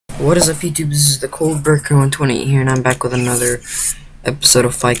What is up, YouTube? This is the Cold Breaker 128 here, and I'm back with another episode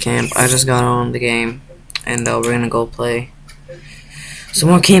of Fight Camp. I just got on the game, and we're gonna go play some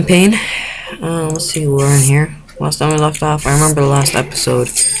more campaign. Let's see who we're in here. Last time we left off, I remember the last episode,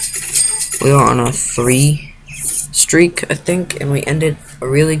 we were on a 3 streak, I think, and we ended a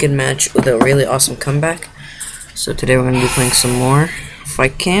really good match with a really awesome comeback. So today we're gonna be playing some more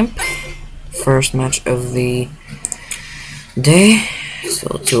Fight Camp. First match of the day. So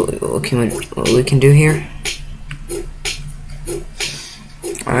let's see what we can do here.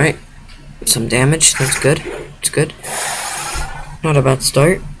 Alright. Some damage, that's good. It's good. Not a bad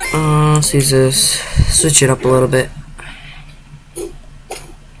start. Let's use this, switch it up a little bit.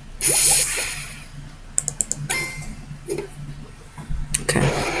 Okay.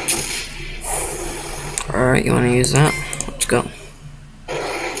 Alright, you wanna use that? Let's go.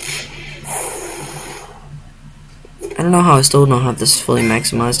 I don't know how I still don't have this fully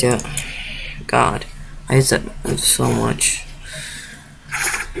maximized yet. God, I use that so much.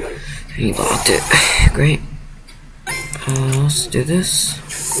 And he blocked it. Great. Let's do this.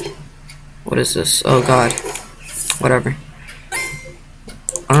 What is this? Oh God. Whatever.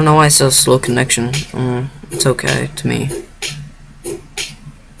 I don't know why it says slow connection. It's okay to me.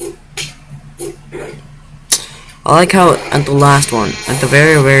 I like how at the last one, at the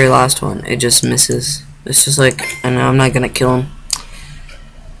very last one, it just misses. It's just like, I know I'm not gonna kill him.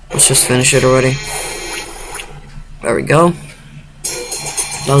 Let's just finish it already. There we go.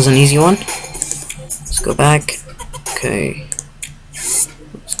 That was an easy one. Let's go back. Okay.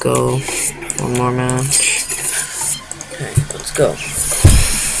 Let's go. One more match. Okay, let's go.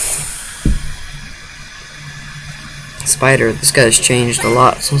 Spider, this guy's changed a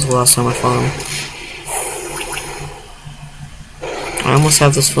lot since the last time I fought him. I almost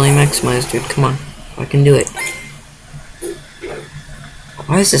have this fully maximized, dude. Come on. I can do it.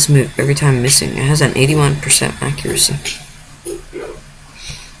 Why is this move every time missing? It has an 81% accuracy.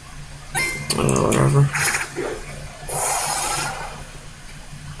 Whatever.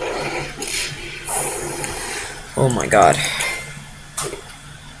 Oh my God.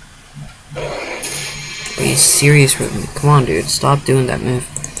 Are you serious with me? Come on, dude. Stop doing that move.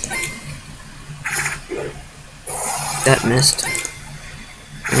 That missed.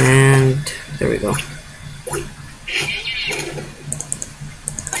 And there we go.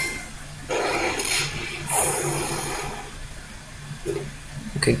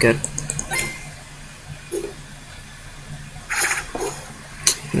 Okay, good.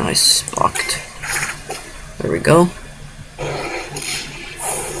 Nice, blocked. There we go.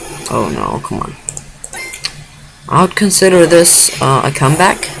 Oh no, come on. I would consider this a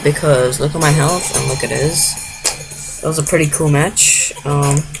comeback because look at my health and look at his. That was a pretty cool match.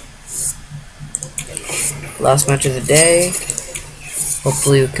 Last match of the day.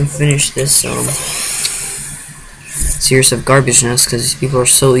 Hopefully we can finish this series of garbageness because these people are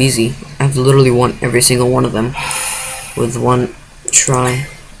so easy. I've literally won every single one of them with one try.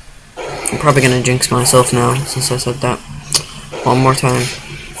 I'm probably gonna jinx myself now since I said that. One more time.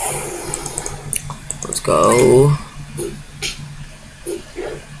 Let's go.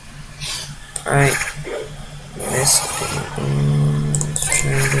 Alright. Missed. Let's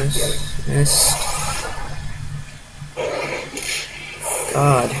try this. Missed.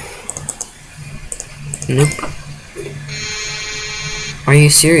 God. Nope. Are you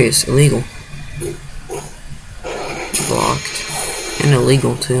serious? Illegal. Blocked. And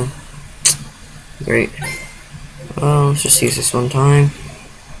illegal too. Great. Well, let's just use this one time.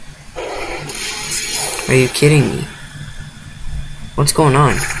 Are you kidding me? What's going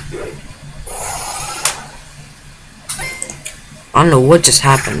on? I don't know what just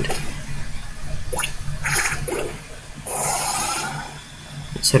happened.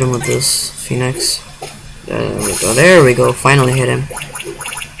 Let's hit him with this Phoenix. There we go. There we go. Finally hit him.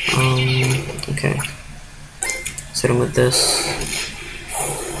 Okay. Let's hit him with this.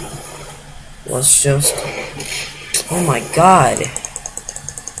 Let's just. Oh my God.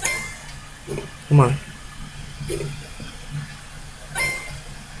 Come on.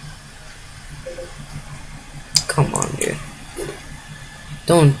 Come on, dude.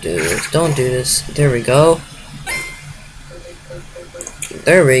 Don't do this. Don't do this. There we go.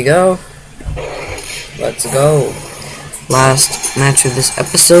 There we go. Let's go. Last match of this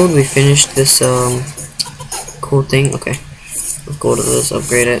episode. We finished this cool thing. Okay. Let's go to this.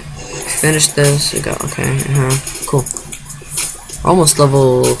 Upgrade it. Finish this. We got okay. Cool. Almost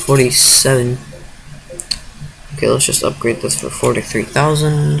level 47. Okay, let's just upgrade this for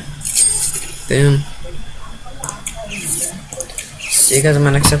 43,000. Boom. See you guys in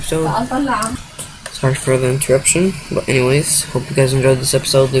my next episode. Sorry for the interruption, but anyways, hope you guys enjoyed this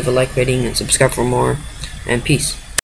episode. Leave a like, rating, and subscribe for more, and peace.